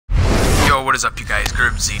Yo, what is up you guys?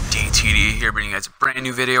 DTD here bringing you guys a brand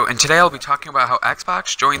new video, and today I'll be talking about how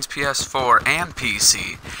Xbox joins PS4 and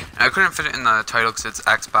PC. Now, I couldn't fit it in the title because it's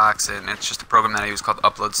Xbox and it's just a program that I use called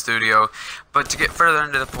Upload Studio. But to get further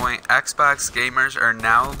into the point, Xbox gamers are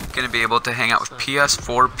now going to be able to hang out with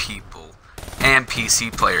PS4 people and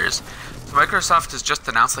PC players. So Microsoft has just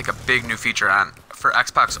announced like a big new feature for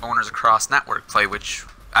Xbox owners across network play, which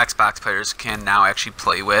Xbox players can now actually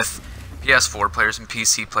play with PS4 players and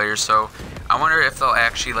PC players. So I wonder if they'll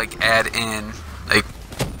actually like add in like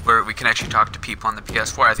where we can actually talk to people on the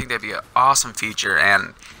PS4. I think that'd be an awesome feature,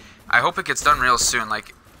 and I hope it gets done real soon.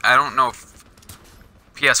 Like, I don't know if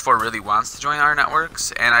PS4 really wants to join our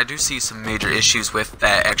networks, and I do see some major issues with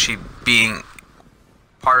that actually being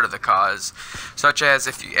part of the cause, such as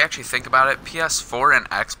if you actually think about it, PS4 and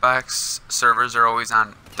Xbox servers are always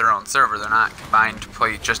on their own server. They're not combined to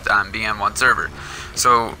play just on being on one server.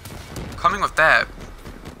 So coming with that,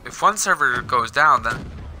 if one server goes down,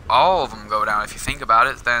 then all of them go down. If you think about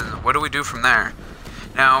it, then what do we do from there?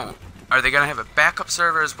 Now, are they going to have a backup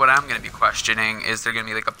server is what I'm going to be questioning. Is there going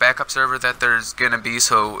to be like a backup server that there's going to be,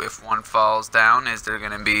 so if one falls down, is there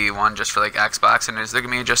going to be one just for like Xbox, and is there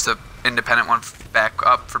going to be just an independent one back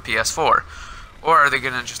up for PS4? Or are they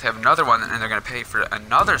going to just have another one and they're going to pay for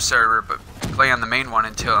another server but play on the main one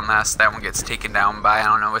unless that one gets taken down by, I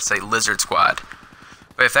don't know, let's say Lizard Squad?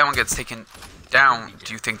 But if that one gets taken down,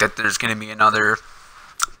 do you think that there's going to be another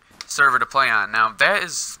server to play on? Now, that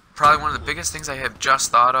is probably one of the biggest things I have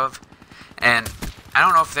just thought of, and I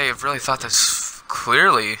don't know if they have really thought this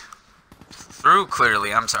clearly,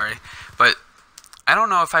 but I don't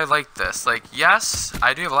know if I like this. Like, yes,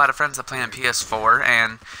 I do have a lot of friends that play on PS4,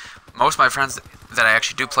 and most of my friends that I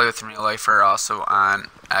actually do play with in real life are also on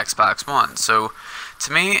Xbox One. So,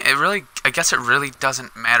 to me, I guess it really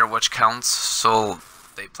doesn't matter which console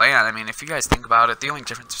they play on. I mean, if you guys think about it, the only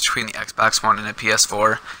difference between the Xbox One and the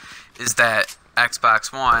PS4 is that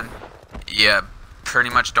Xbox One, yeah, pretty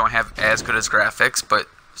much don't have as good as graphics, but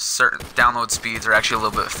certain download speeds are actually a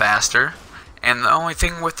little bit faster. And the only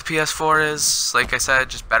thing with the PS4 is, like I said,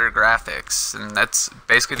 just better graphics, and that's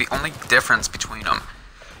basically the only difference between them.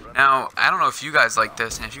 Now, I don't know if you guys like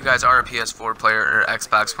this, and if you guys are a PS4 player or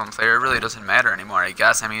Xbox One player, it really doesn't matter anymore, I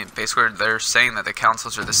guess. I mean, basically they're saying that the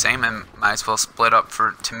consoles are the same and might as well split up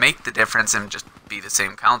to make the difference and just be the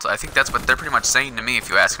same console. I think that's what they're pretty much saying to me, if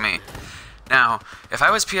you ask me. Now, if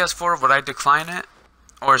I was PS4, would I decline it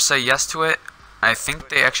or say yes to it? I think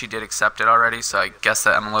they actually did accept it already, so I guess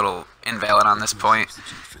that I'm a little invalid on this point.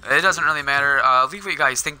 It doesn't really matter. Leave what you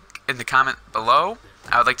guys think in the comment below.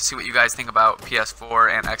 I would like to see what you guys think about PS4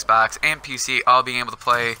 and Xbox and PC all being able to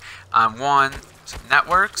play on one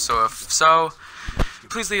network. So if so,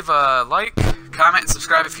 please leave a like, comment, and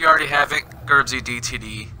subscribe if you already haven't.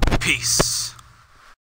 DTD. Peace.